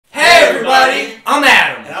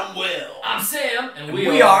And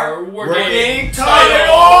we are Working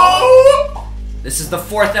Title! This is the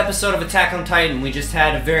 4th episode of Attack on Titan. We just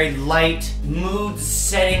had a very light,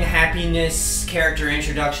 mood-setting, happiness, character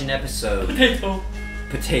introduction episode.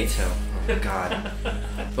 Potato. Oh god.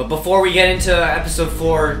 But before we get into episode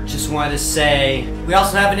 4, just wanted to say, we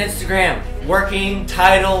also have an Instagram. Working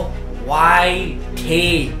Title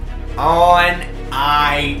YT on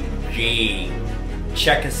IG.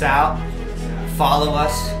 Check us out. Follow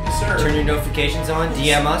us. Yes, sir. Turn your notifications on.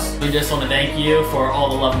 DM us. We just want to thank you for all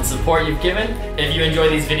the love and support you've given. If you enjoy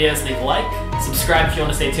these videos, leave a like. Subscribe if you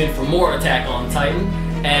want to stay tuned for more Attack on Titan.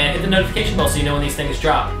 And hit the notification bell so you know when these things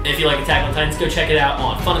drop. If you like Attack on Titans, go check it out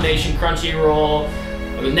on Funimation, Crunchyroll,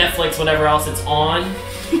 Netflix, whatever else it's on.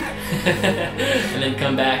 And then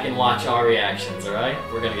come back and watch our reactions, alright?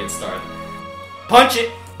 We're gonna get started. Punch it!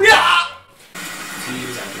 Yeah! 2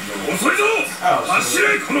 years after Joel. Oh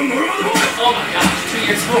Oh my gosh, 2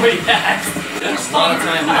 years already passed. That's a lot of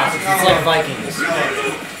time passed. It's like Vikings.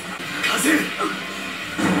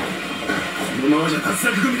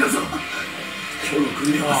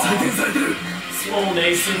 Swole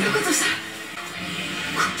Nation.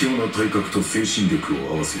 屈強な体格と精神力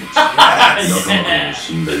を合わせ持ち仲間との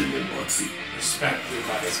信頼も厚い Respect your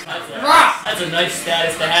bodies. That's a nice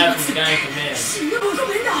status to have from the guy in command.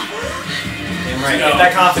 Damn right. Get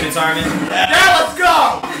that confidence, Armin. Yeah, let's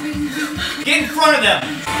go! Get in front of them!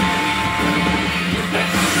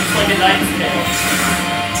 It's like a knight's tale.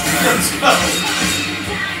 Let's go!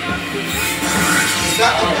 Is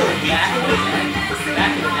that like a Back of the neck?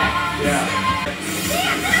 Back of the neck? Yeah.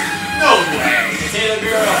 No way! Potato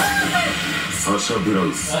girl! サシャ・ブラ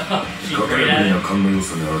ウス She's 型 great 破 at り it. な勘の良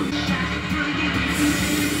さがある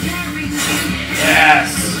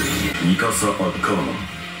Yes! ミカサ・アッカーマン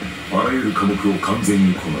あらゆる科目を完全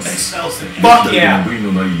にこな It す smells it. Fuck 誰 yeah! も類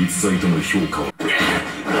のない逸材との評価を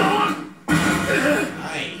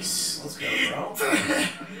Nice. Let's go, bro.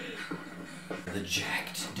 The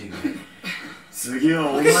jacked dude. 次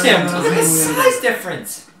はお Look 前 at が him! Look at his size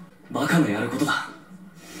difference! バカのやることだ。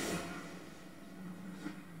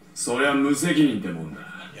そりゃ無責任ってもんだ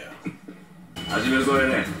Yeah. 始めるぞエ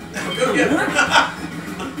レン Go get her.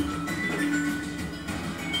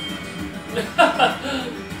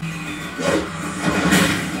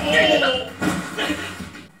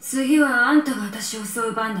 次はあんたが私を襲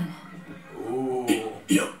う番だね。 Ooh.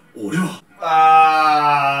 いや俺は Ah.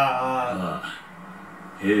 ああ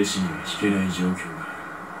兵士には引けない状況だ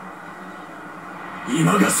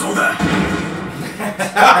今がそうだ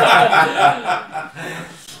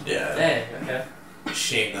Yeah. Hey, okay.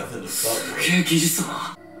 She ain't nothing to fuck with. 刑技術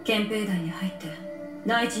は憲兵団に入って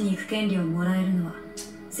内地に行く権利をもらえるのは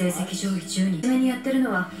成績上位10人。初めにやってる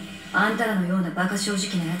のはあんたらのようなバカ正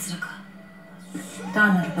直な奴らか。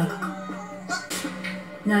単なるバカか。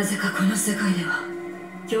なぜかこの世界では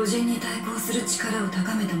巨人に対抗する力を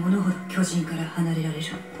高めた者ほど巨人から離れられる。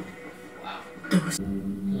どうし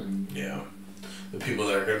Yeah. The people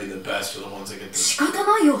that are gonna be the best are the ones that get 仕方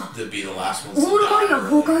ないよ。 to be the last ones オール to バリア die.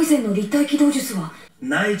 崩壊以前の立体機動術は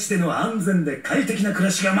内地での安全で快適な暮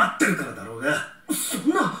らしが待ってるからだろうがそん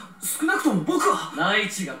な少なくとも僕は内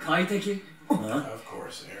地が快適 Of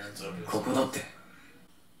course, Aaron's up. ここだって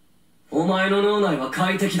お前の脳内は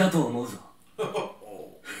快適だと思うぞ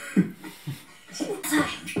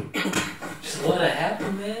Just let it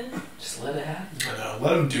happen, man. Just let it happen. I know.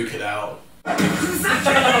 Let him duke it out.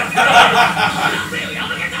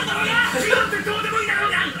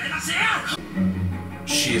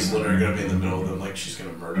 She is literally gonna be in the middle of them, like she's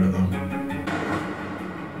gonna murder them.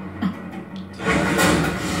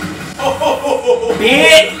 Oh,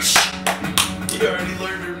 Bitch! you already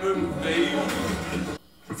learned your move, babe.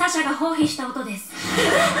 サシャが放棄した音です。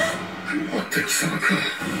 敵様か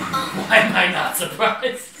Why am I not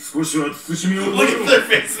surprised? 少しは慎みを Look at their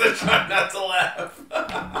faces, they're trying not to laugh.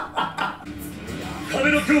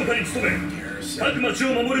 壁の強化に努め各町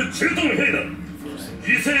を守る駐屯兵だ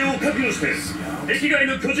犠牲を覚悟して敵外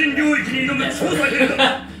の巨人領域に挑む調査兵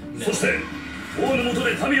だそして王の下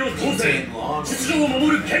で民を統制秩序を守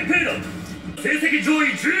る憲兵だ成績上位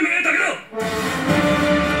10名だけだ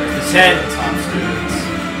The 10. Top students.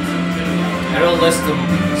 It'll list them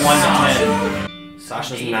 1 to 10.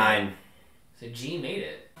 Sasha's 9. So G made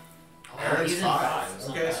it. Oh, Aaron's he's in 5. five.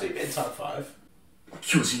 Okay, so you made top 5.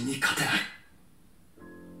 巨人に勝てない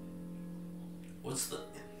What's the...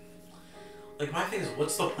 Like, my thing is,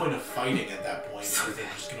 what's the point of fighting at that point if they're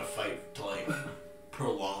just gonna fight to, like,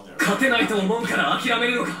 prolong their... 勝てないと思うから諦め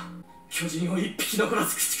るのか巨人を一匹残ら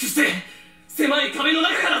ず駆逐して狭い壁の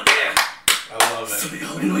中から出る I love そ it. れ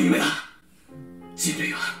が俺の夢だ人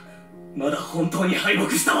類はまだ本当に敗北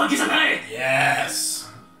したわけじゃない Yes!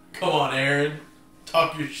 Come on, Aaron.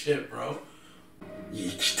 Talk your shit, bro. 生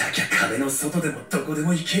きたきゃ壁の外でもどこで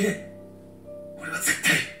も行ける。俺は絶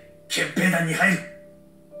対憲兵団に入る。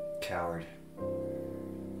 Coward.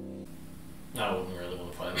 I wouldn't really want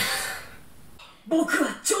to fight him. 僕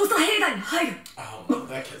は調査兵団に入る。 Oh, no,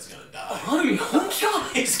 that kid's gonna die. アルミン本気か。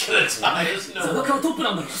 He's gonna die. There's 座 no 学はトップ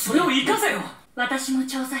なんだろ。それを生かせよ。私も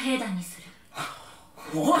調査兵団にする。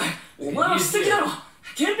おい、お前は素敵だろ。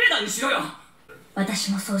憲兵団にしろよ。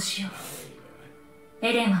私もそうしよう。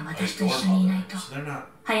エレンは私と一緒にいないと So they're not.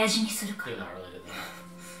 早死にするか They're ら。 not related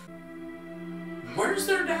though. Where's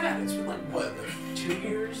their dad? It's been like, what, like 2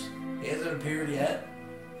 years? He hasn't appeared yet?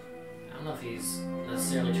 I don't know if he's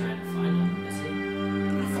necessarily trying to find them, is he?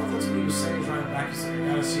 I thought that's what he was saying. He's running back. He's like, I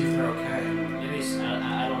gotta see if they're okay. Maybe it's,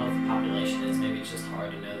 I don't know if the population is. Maybe it's just hard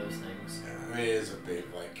to know those things. Yeah, I mean, it is a big,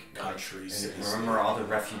 like, country city. Remember all the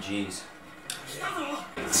refugees.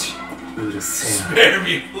 うるせえな。 Spare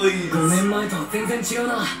me, please. 5年前とは全然違う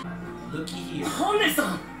な。 Looky here. ハンネスさ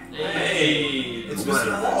ん。 Hey, it's お前 Mr.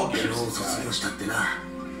 ら Wall 今日 gives 卒業したってな。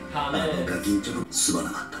 How ガキンチョコすま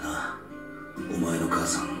なかったな。お前の母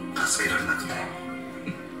さん助けられなくて。 Poor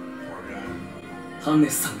guy. ハンネ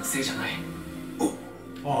スさんのせいじゃない。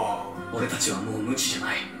 Aw. 俺たちはもう無知じゃ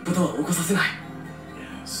ない。ことは起こさせない。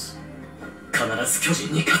 Yes. 必ず巨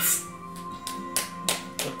人に勝つ。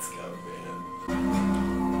 Let's go,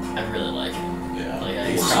 man. I really like him. Yeah. Like,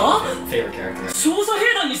 he's What? probably my favorite character. 調査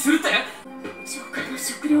兵団にするって。消化の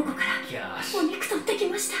食料庫から Gosh. お肉取ってき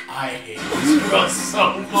ました。 I hate this girl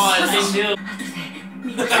so much. I knew. 後で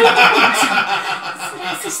みんな食べてみましょう。ス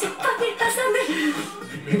ライスしてパテ挟んで。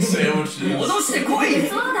 Big sandwiches. 戻してこい。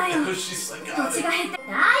そうだよ。 But she's like, 土地が減って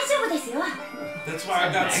大丈夫ですよ。 that's why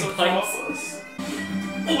I got some problems.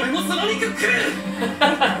 俺もその肉食う。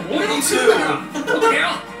俺も Me 食うな too. ら。どけよ。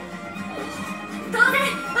当然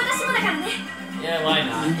私もだからね。 Yeah, why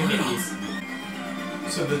not? Give me these.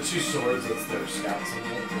 So the 2 swords, that's their scouts in it,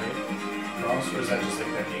 right? Cross, or is that just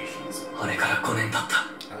like their nations? あれから5年経った。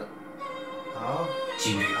 Oh.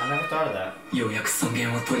 人類 I never thought of that. ようやく尊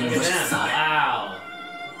厳を取り Look 戻 at しつつ them. あ る。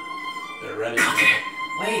 Wow. They're ready. 勝て。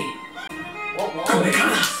 Wait. What こ war れ is から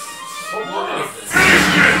だ。 this? What war is this?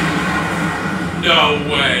 No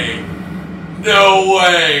way. No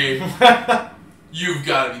way. You've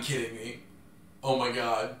got to be kidding me. Oh my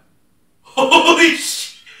god. Holy shit.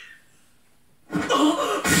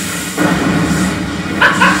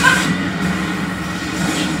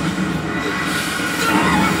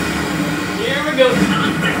 Here we go.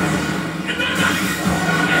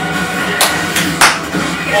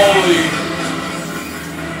 Holy.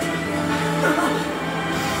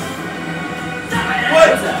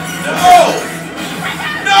 What? No!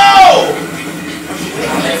 No!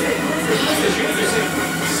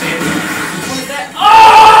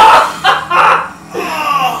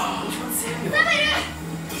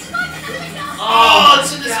 Oh,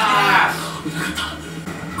 it's in his half!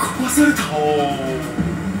 壊された。 Oh.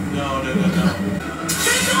 No, no, no, no.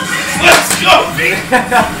 Let's go, Vic!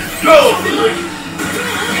 Go!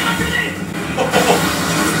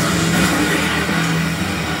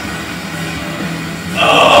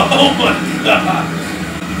 Oh my god!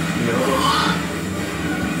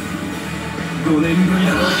 5年ぶりだ。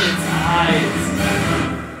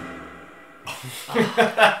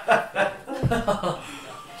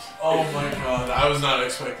 Oh my god, I was not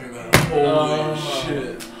expecting that. Holy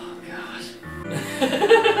shit.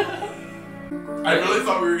 I really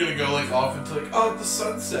thought we were gonna go like off into like, oh, the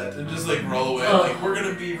sunset and just like roll away. Like, we're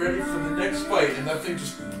gonna be ready for the next fight, and that thing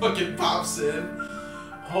just fucking pops in.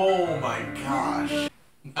 Oh my gosh.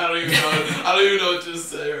 I don't even know what to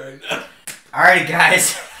say right now. Alrighty,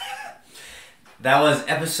 guys. That was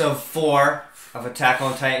episode 4 of Attack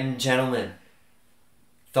on Titan. Gentlemen,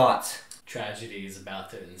 thoughts? Tragedy is about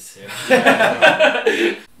to ensue.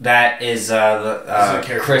 That is a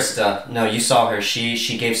character. Krista. No, you saw her.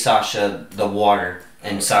 She gave Sasha the water,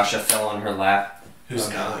 and Sasha fell on her lap. Who's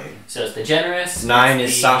 9? So it's the generous. 9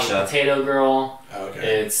 it's is the Sasha. Potato girl. Oh,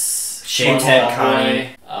 okay. It's Shaved Short head Boy.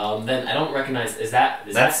 Connie. Then I don't recognize. Is that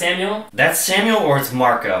That's- Samuel? That's Samuel or it's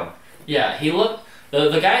Marco? Yeah, he looked.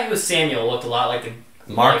 The guy who was Samuel looked a lot like the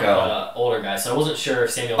Marco. like, older guy. So I wasn't sure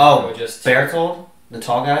if Samuel Oh, were just. Bertold? The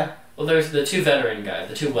tall guy? Well, there's the 2 veteran guys,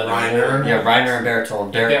 the 2 weather. Reiner. Yeah, Reiner and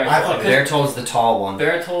Bertold. Bertold. I thought Bertold's the tall one.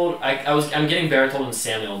 Bertold. I'm getting Bertold and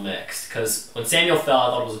Samuel mixed because when Samuel fell, I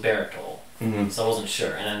thought it was Bertold. Mm-hmm. So I wasn't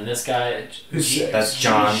sure. And then this guy, Who's That's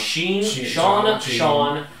John. Sean,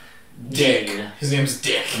 Dick. Dean. His name's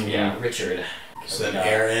Dick. Yeah, Richard. So then Yeah.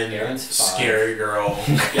 Aaron, Aaron's 5. scary girl.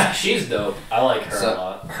 Yeah, she's dope. I like her a So,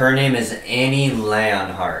 lot. her name is Annie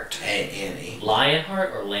Leonhardt. Hey, Annie.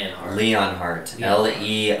 Lionheart or Lanhart? Leonhardt. Leon.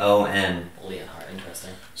 Leon. Leonheart. Interesting.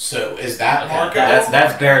 So is that Okay, Marco?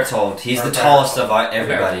 That's Bertold. He's the tallest of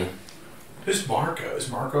everybody. Who's Marco? Is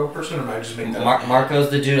Marco a person, or am I just making that up? Marco's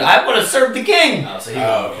the dude. I want to serve the king. Oh, so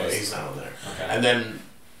Okay, he's not on there. Okay. And then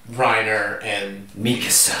Reiner and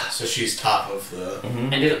Mikasa. So she's top of the. And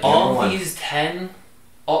did all these 10?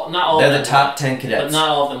 Not all. They're of the them top 10 cadets. But not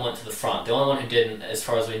all of them went to the front. The only one who didn't, as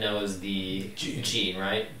far as we know, is the Jean. Jean,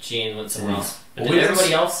 right? Jean went somewhere else. But Well, did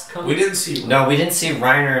everybody else come? We didn't see. No, we didn't see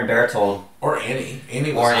Reiner and Bertold. Or Annie.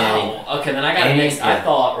 Annie was. Or Annie. Oh, okay, then I got Annie, mixed. yeah. I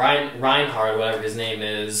thought Reinhard, whatever his name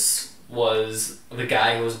is, was the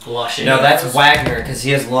guy who was blushing. No, that's Wagner because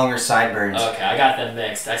he has longer sideburns. Okay, I got them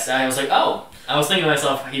mixed. I was like, oh. I was thinking to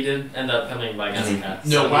myself, he did end up coming by Jessica.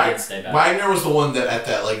 No, so he did stay back. Wagner was the one that at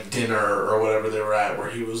that like dinner or whatever they were at, where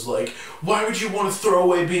he was like, "Why would you want to throw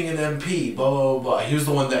away being an MP?" Blah blah blah. He was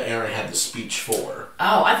the one that Aaron had the speech for.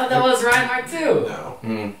 Oh, I thought that was Reinhardt too.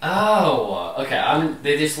 No. Oh, okay.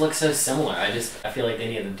 They just look so similar. I feel like they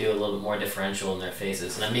need to do a little bit more differential in their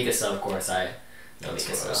faces. And Mikasa, of course, I know That's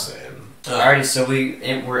what I was saying. Alrighty, so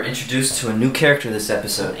we're introduced to a new character this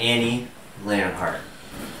episode, Annie Leonhardt.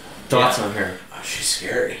 Thoughts on her? Oh, she's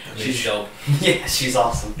scary. I mean, She's dope. Yeah, she's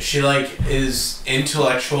awesome. She like is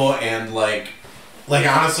intellectual and like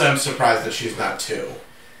honestly, I'm surprised that she's not 2.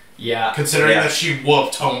 Yeah. Considering that she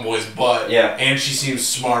whooped Homeboy's butt. Yeah. And she seems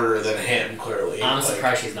smarter than him, clearly. I'm like,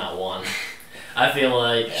 surprised she's not 1. I feel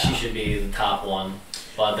like she should be the top 1.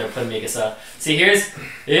 But they're putting Mikasa. See, here's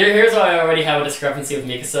why I already have a discrepancy with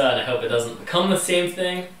Mikasa, and I hope it doesn't become the same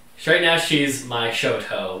thing. Right now, she's my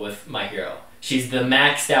Shoto with My Hero. She's the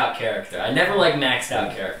maxed out character. I never like maxed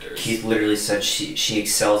out characters. Keith literally said she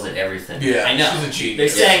excels at everything. Yeah, I know. she's a genius.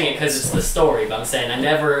 They're saying it because it's the story, but I'm saying I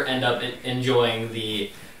never end up enjoying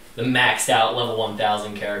the maxed out level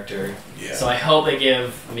 1000 character. Yeah. So I hope they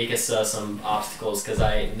give Mikasa some obstacles because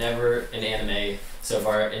I never in anime so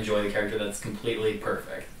far enjoy the character that's completely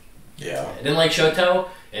perfect. Yeah. I didn't like Shoto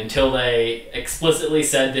until they explicitly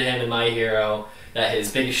said to him in My Hero that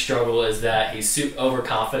his biggest struggle is that he's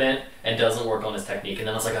overconfident and doesn't work on his technique. And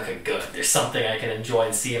then I was like, okay, good. There's something I can enjoy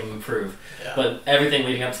and see him improve. Yeah. But everything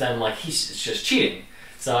leading up to that, I'm like, he's just cheating.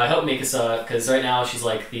 So I hope Mikasa, because right now she's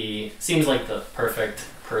like seems like the perfect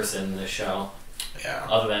person in the show. Yeah.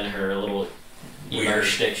 Other than her little emo Weird.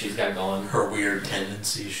 shtick she's got going. Her weird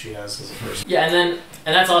tendencies she has as a person. Yeah, and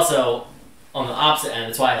that's also on the opposite end.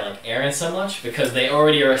 That's why I like Eren so much, because they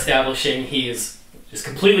already are establishing he's just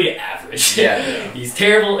completely average. Yeah. He's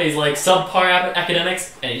terrible. He's like subpar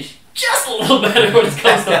academics, and he's just a little better when it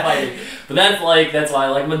comes to fighting. But that's why I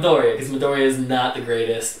like Midoriya, because Midoriya is not the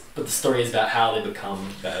greatest, but the story is about how they become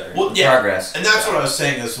better. Well, yeah, Progress. and that's what I was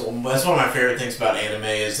saying. That's one of my favorite things about anime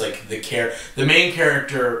is like the main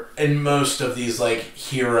character in most of these like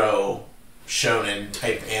hero shonen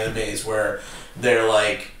type animes where they're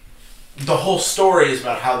like the whole story is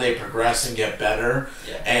about how they progress and get better,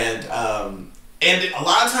 and a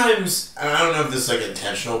lot of times, and I don't know if this is like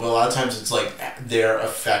intentional, but a lot of times it's like their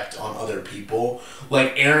effect on other people.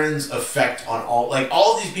 Like Aaron's effect on all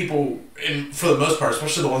of these people, for the most part,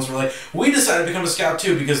 especially the ones who are like, we decided to become a scout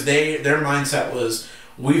too because their mindset was,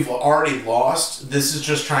 we've already lost. This is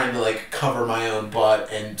just trying to like cover my own butt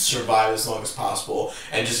and survive as long as possible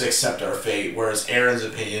and just accept our fate. Whereas Aaron's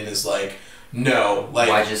opinion is like, no, like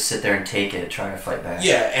why just sit there and take it, try to fight back?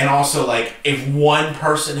 Yeah, and also like if one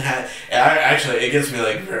person had, actually it gets me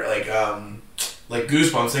like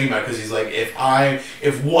goosebumps thinking about it, because he's like,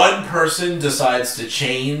 if one person decides to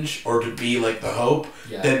change or to be like the hope,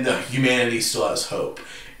 then the humanity still has hope,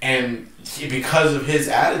 and because of his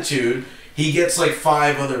attitude, he gets like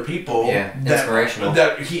 5 other people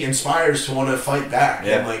that he inspires to want to fight back,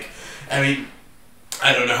 and like, I mean,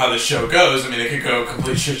 I don't know how this show goes. I mean, it could go a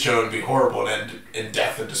complete shit show and be horrible and end in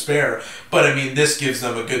death and despair. But I mean, this gives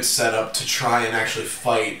them a good setup to try and actually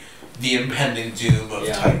fight the impending doom of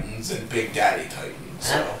Titans and Big Daddy Titans.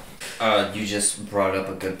 So, you just brought up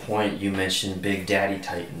a good point. You mentioned Big Daddy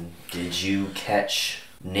Titan. Did you catch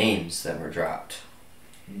names that were dropped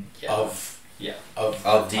of these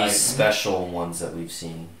Titan. special ones that we've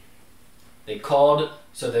seen? They called,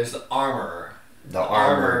 so there's the armorer. The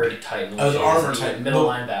armored Titan. The armored Titan. Middle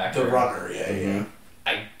linebacker. The runner, yeah.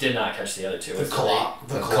 I did not catch the other two. The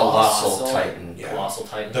Colossal Titan. Yeah. Colossal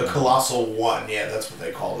Titan. The Colossal One, yeah, that's what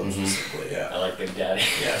they call him specifically, I like Big Daddy.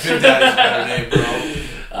 Yeah, Big Daddy's a better name, bro.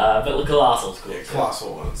 But the Colossal's cool. Yeah,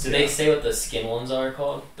 Colossal ones. Did they say what the skin ones are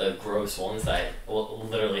called? The gross ones that I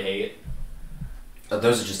literally hate?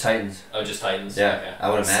 Those are just Titans. Oh, just Titans? Yeah, Okay. I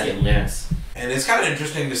would imagine, Skinless. And it's kind of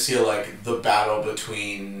interesting to see like the battle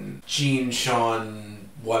between Jean, Sean,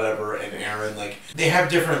 whatever, and Aaron. Like they have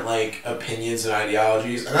different like opinions and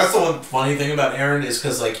ideologies, and that's the one funny thing about Aaron is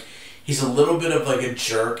because like he's a little bit of like a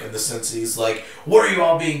jerk in the sense that he's like, what are you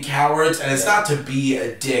all being cowards? And it's not to be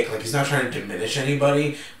a dick, like he's not trying to diminish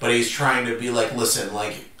anybody, but he's trying to be like, listen,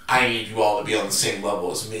 like I need you all to be on the same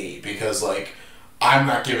level as me because like I'm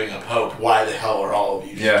not giving up hope. Why the hell are all of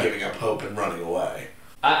you just giving up hope and running away?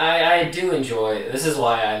 I do enjoy, this is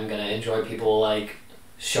why I'm going to enjoy people like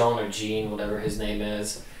Sean or Gene, whatever his name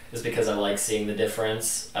is because I like seeing the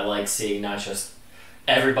difference. I like seeing not just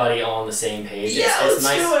everybody on the same page. Yeah, it's let's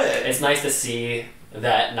nice, do it. It's nice to see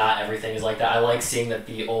that not everything is like that. I like seeing that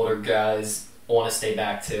the older guys want to stay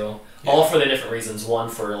back too. Yeah. All for the different reasons. One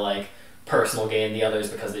for like personal gain, the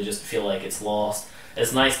others because they just feel like it's lost.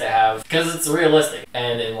 It's nice to have because it's realistic,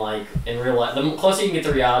 and in real life, the closer you can get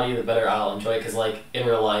to reality, the better I'll enjoy it. Because like in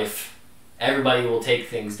real life, everybody will take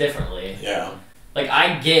things differently. Yeah. Like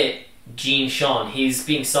I get Gene Sean, he's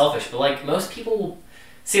being selfish, but like most people will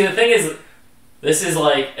see. The thing is, this is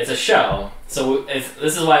like it's a show, so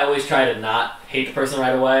this is why I always try to not hate the person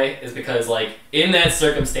right away. Is because like in that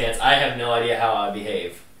circumstance, I have no idea how I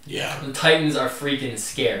behave. Yeah. The Titans are freaking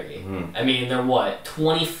scary. Mm. I mean, they're what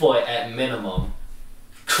 20 foot at minimum.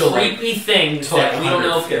 Creepy things that we don't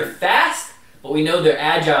know if they're fast, but we know they're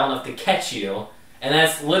agile enough to catch you, and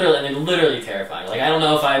that's literally terrifying. Like I don't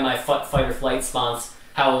know if I had my fight or flight response,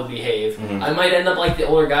 how it would behave. Mm-hmm. I might end up like the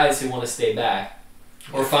older guys who want to stay back,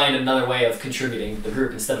 or find another way of contributing to the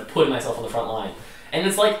group instead of putting myself on the front line. And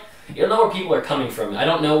it's like you don't know where people are coming from. I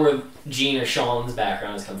don't know where Gene or Sean's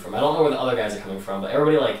background is coming from. I don't know where the other guys are coming from, but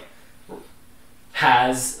everybody like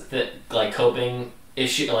has the like coping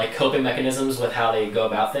mechanisms with how they go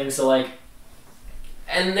about things. So like,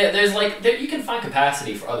 and there's like you can find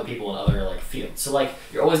capacity for other people in other like fields. So like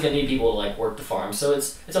you're always gonna need people to like work the farm. So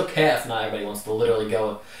it's okay if not everybody wants to literally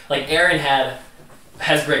go. Like Aaron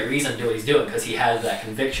has great reason to do what he's doing because he has that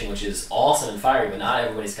conviction, which is awesome and fiery. But not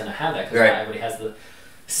everybody's gonna have that because not everybody has the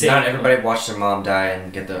same. Not everybody watched their mom die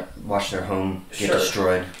and watch their home get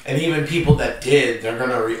destroyed. And even people that did, they're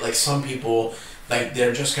gonna like some people. Like,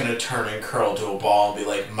 they're just going to turn and curl to a ball and be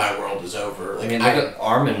like, my world is over. Like, I mean,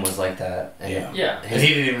 Armin was like that. And yeah. His, he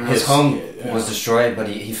didn't even his home was destroyed, but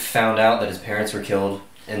he found out that his parents were killed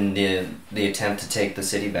in the attempt to take the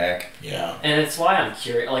city back. Yeah. And it's why I'm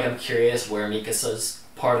curious. Like, I'm curious where Mikasa's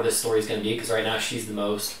part of this story is going to be, because right now she's the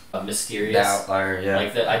most mysterious. The outlier, yeah.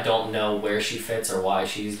 Like, that I don't know where she fits or why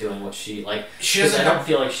she's doing what she, like... She doesn't I don't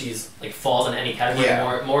feel like she's, like, falls in any category.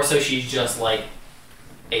 Yeah. More so she's just, like,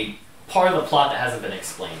 a... part of the plot that hasn't been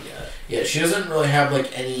explained yet. Yeah, she doesn't really have,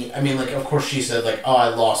 like, any... I mean, like, of course she said, like, oh, I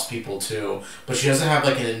lost people, too. But she doesn't have,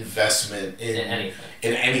 like, an investment in anything.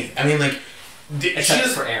 In anything. I mean, like... Except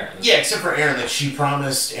for Aaron. Yeah, except for Aaron. Like, she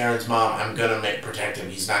promised Aaron's mom, I'm gonna protect him.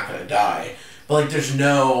 He's not gonna die. But, like, there's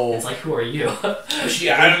no... It's like, who are you?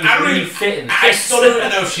 I don't even... fit in I still don't even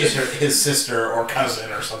know if she's his sister or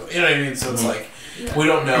cousin or something. You know what I mean? So it's like... We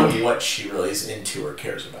don't know what she really is into or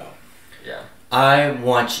cares about. Yeah. I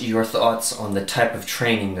want your thoughts on the type of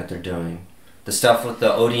training that they're doing. The stuff with the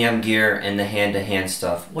ODM gear and the hand-to-hand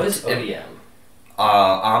stuff. What is ODM?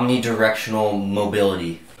 Omnidirectional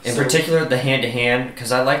mobility. In particular, the hand-to-hand,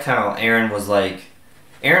 because I liked how Aaron was like...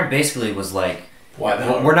 Aaron basically was like,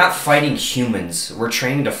 we're not fighting humans. We're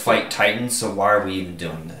training to fight titans, so why are we even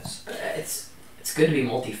doing this? It's good to be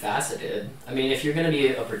multifaceted. I mean, if you're going to be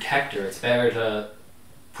a protector, it's better to...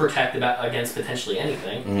 protect against potentially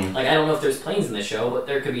anything. Mm-hmm. Like, I don't know if there's planes in the show, but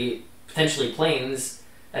there could be potentially planes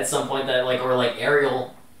at some point that, like, or like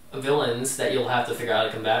aerial villains that you'll have to figure out how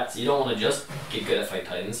to combat. So you don't want to just get good at fight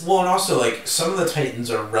titans. Well, and also, like, some of the titans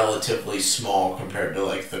are relatively small compared to,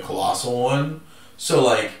 like, the colossal one. So,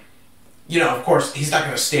 like, you know, of course, he's not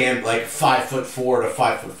going to stand, like, 5'4" to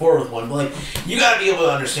 5'4" with one, but, like, you got to be able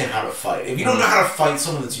to understand how to fight. If you don't know how to fight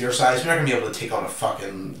someone that's your size, you're not going to be able to take on a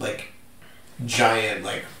fucking, like, giant,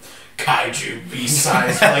 like, kaiju beast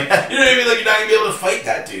size. Like, you know what I mean? Like, you're not gonna be able to fight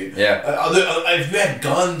that dude. Yeah. If you had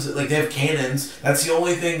guns, like, they have cannons, that's the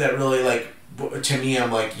only thing that really, like, to me,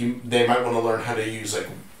 I'm like, they might want to learn how to use, like,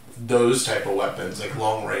 those type of weapons, like,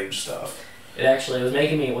 long range stuff. It actually was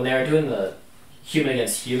making me, when they were doing the human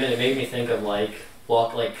against human, it made me think of, like,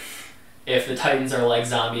 if the Titans are like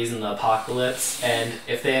zombies in the apocalypse, and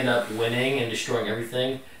if they end up winning and destroying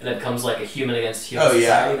everything, and it becomes like a human against human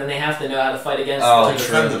society, then they have to know how to fight against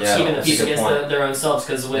even against their own selves.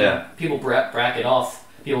 Because when people bracket off,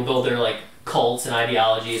 people build their like cults and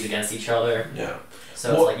ideologies against each other. Yeah.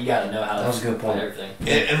 So it's like you got to know how to fight everything.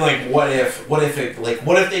 And like, what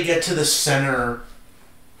if they get to the center,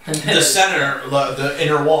 the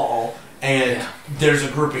inner wall? And there's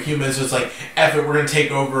a group of humans that's like, F it, we're going to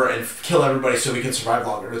take over and kill everybody so we can survive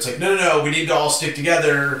longer. And it's like, no, we need to all stick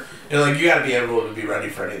together. And like, you got to be able to be ready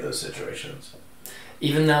for any of those situations.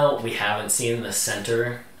 even though we haven't seen the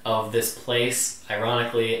center of this place,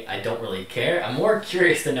 ironically, I don't really care. I'm more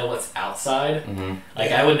curious to know what's outside.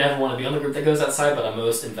 Like, I would never want to be on the group that goes outside, but I'm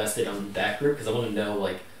most invested on that group because I want to know,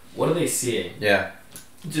 like, what are they seeing? Yeah.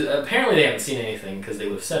 Apparently they haven't seen anything because they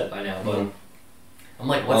would have said it by now, but I'm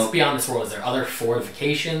like, what's beyond this world? Is there other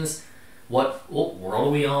fortifications? What world are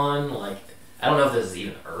we on? Like, I don't know if this is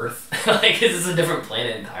even Earth. Like, is this a different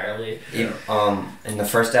planet entirely? In the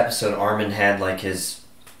first episode, Armin had, like, his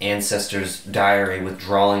ancestors' diary with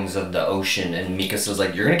drawings of the ocean, and Mikasa's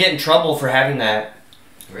like, you're gonna get in trouble for having that.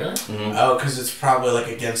 Really? Oh, because it's probably, like,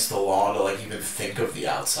 against the law to, like, even think of the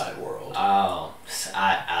outside world. Oh,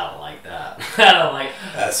 I don't like that. I don't like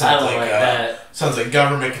that. Sounds like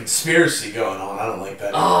government conspiracy going on. I don't like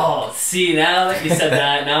that either. Oh, see, now that you said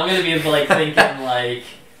that, now I'm gonna be, like, thinking, like...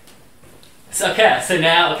 So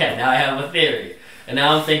now I have a theory. And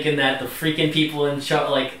now I'm thinking that the freaking people in charge,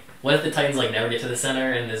 like, what if the Titans, like, never get to the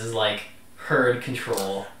center and this is, like, herd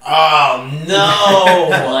control? Oh, no!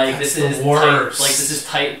 Like, this is the worst.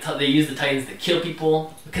 They use the Titans to kill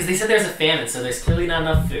people. Because they said there's a famine, so there's clearly not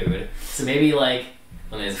enough food. So maybe, like,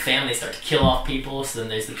 when there's a famine, they start to kill off people, so then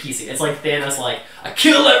there's the peace. It's like Thanos, like, I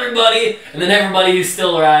kill everybody, and then everybody who's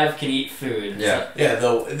still alive can eat food. Yeah. So, Yeah,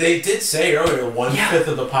 though they did say earlier 1/5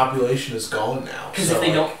 of the population is gone now. because so,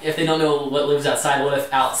 if they don't know what lives outside, what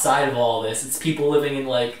if outside of all this, it's people living in,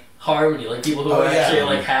 like, harmony, like people who are actually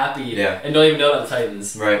like happy and don't even know about the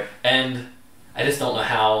Titans. Right. And I just don't know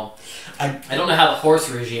how. I don't know how the horse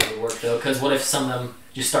regime would work though, because what if some of them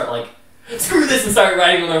just start like, screw this, and start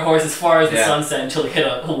riding on their horse as far as the sunset until they hit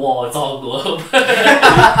a wall. It's all globe. They're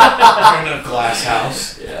in a glass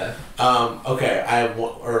house. Yeah. Okay, I have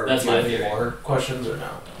one. Or that's my theory. More questions or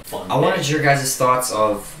no? I wanted your guys' thoughts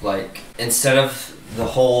of, like, instead of the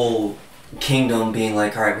whole kingdom being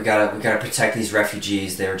like, all right, we gotta protect these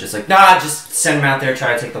refugees, they were just like, nah, just send them out there,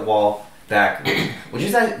 try to take the wall back. Would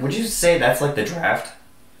you say that's like the draft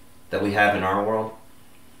that we have in our world?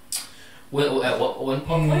 At what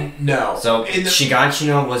point? No. So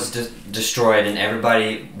Shingekinokyojin was destroyed, and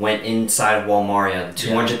everybody went inside of Walmaria.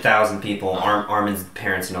 200,000 people, Armin's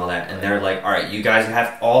parents and all that, and they're like, all right, you guys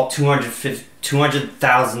have all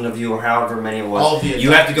 200,000 of you, or however many it was.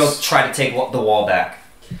 You have to go try to take the wall back.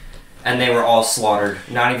 And they were all slaughtered.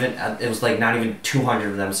 It was like not even 200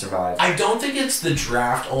 of them survived. I don't think it's the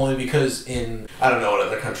draft, only because I don't know what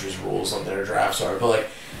other countries' rules on their drafts are, but like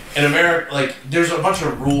in America, like there's a bunch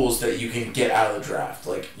of rules that you can get out of the draft.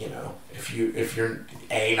 Like, you know, if you're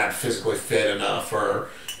not physically fit enough, or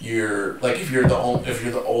you're like if you're the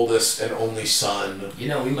oldest and only son. You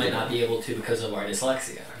know, we might not be able to because of our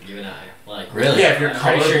dyslexia. You and I, like, really? Yeah, if you're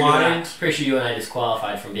colorblind. Pretty sure you and I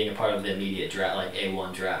disqualified from being a part of the immediate draft, like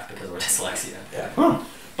A1 draft, because of our dyslexia. Yeah. Huh.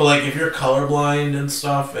 But like, if you're colorblind and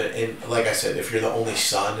stuff, and like I said, if you're the only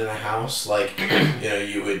son in a house, like, you know,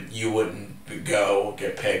 you wouldn't go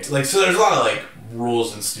get picked. Like, so there's a lot of like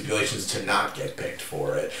rules and stipulations to not get picked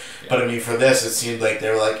for it. Yeah. But I mean, for this, it seemed like they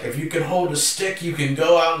were like, if you can hold a stick, you can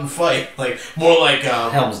go out and fight. Like, more like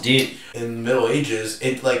Helm's Deep. In the Middle Ages,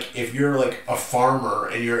 it like if you're like a farmer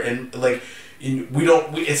and you're in like.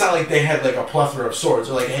 It's not like they had like a plethora of swords.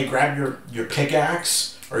 They're like, hey, grab your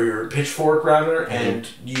pickaxe or your pitchfork rather, and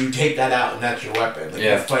you take that out, and that's your weapon. Like,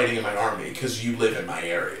 you're fighting in my army because you live in my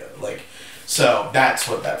area. Like, so that's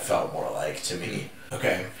what that felt more like to me.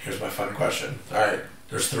 Okay, here's my fun question. All right,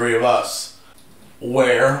 there's 3 of us.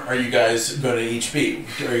 Where are you guys going to each be?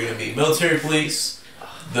 Are you going to be military police?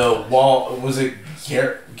 The wall, was it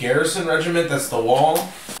garrison regiment? That's the wall.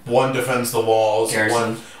 One defends the walls.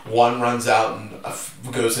 Garrison. One runs out and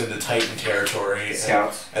goes into Titan territory.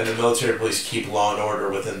 Scouts. And the military police keep law and order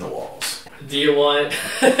within the walls. Do you want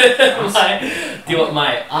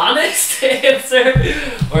my honest answer,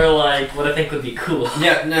 or like what I think would be cool?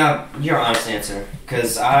 Yeah, no, your honest answer,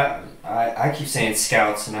 because I keep saying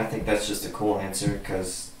scouts, and I think that's just a cool answer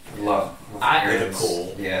because. Love they're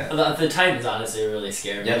cool. Yeah. The Titans honestly really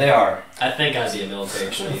scare me. Yeah, they are. I think I'd be a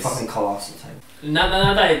military police. Fucking colossal type. Not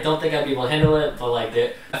that I don't think I'd be able to handle it, but like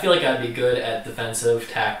I feel like I'd be good at defensive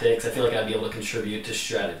tactics. I feel like I'd be able to contribute to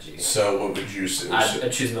strategy. So what would you say?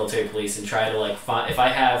 I'd choose military police and try to like find if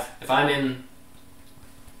I'm in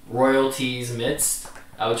royalty's midst,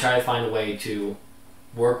 I would try to find a way to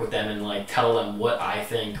work with them and like tell them what I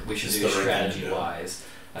think we should do strategy wise.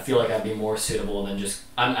 I feel like I'd be more suitable than just.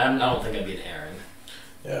 I don't think I'd be an Aaron.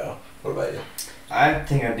 Yeah. What about you? I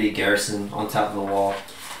think I'd be Garrison on top of the wall.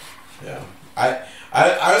 Yeah. I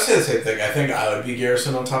would say the same thing. I think I would be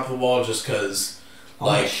Garrison on top of the wall just because.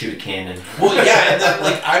 Like, shoot a cannon. Well, yeah, and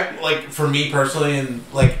then like for me personally, and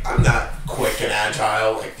like I'm not quick and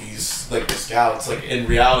agile like these these like the scouts. Like in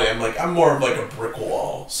reality, I'm more of like a brick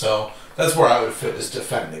wall. So that's where I would fit, is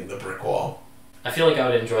defending the brick wall. I feel like I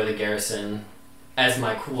would enjoy the garrison as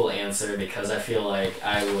my cool answer, because I feel like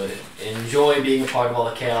I would enjoy being a part of all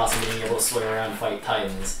the chaos and being able to swing around and fight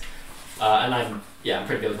titans. And I'm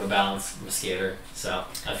pretty good with my balance. I'm a skater, so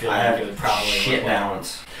I feel like it would probably shit work well.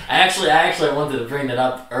 balance. I actually wanted to bring that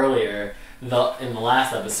up earlier in the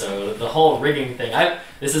last episode. The whole rigging thing.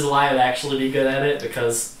 This is why I'd actually be good at it,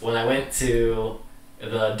 because when I went to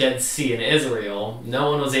the Dead Sea in Israel,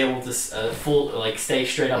 no one was able to stay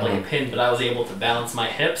straight up like a pin, but I was able to balance my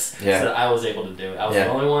hips, so that I was able to do it. I was the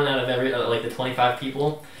only one out of every the 25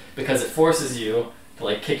 people, because it forces you to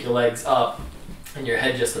like kick your legs up and your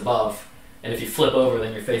head just above, and if you flip over,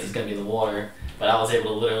 then your face is gonna be in the water. But I was able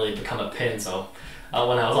to literally become a pin. So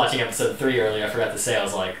when I was watching episode 3 earlier, I forgot to say, I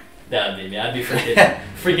was like, that'd be me. I'd be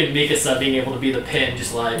freaking Mikasa being able to be the pin,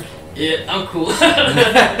 just like, yeah, I'm cool.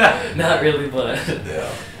 Not really, but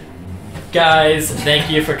yeah. Guys, thank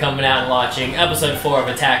you for coming out and watching episode 4 of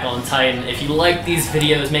Attack on Titan. If you like these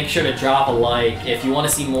videos, make sure to drop a like. If you want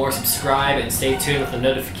to see more, subscribe and stay tuned with the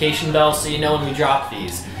notification bell so you know when we drop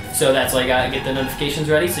these. So that's why you gotta get the notifications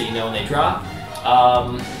ready so you know when they drop.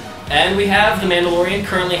 And we have The Mandalorian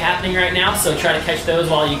currently happening right now, so try to catch those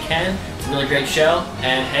while you can. It's a really great show,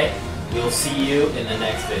 and hey, we'll see you in the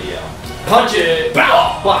next video. Punch it!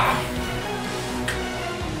 Bow! Wow.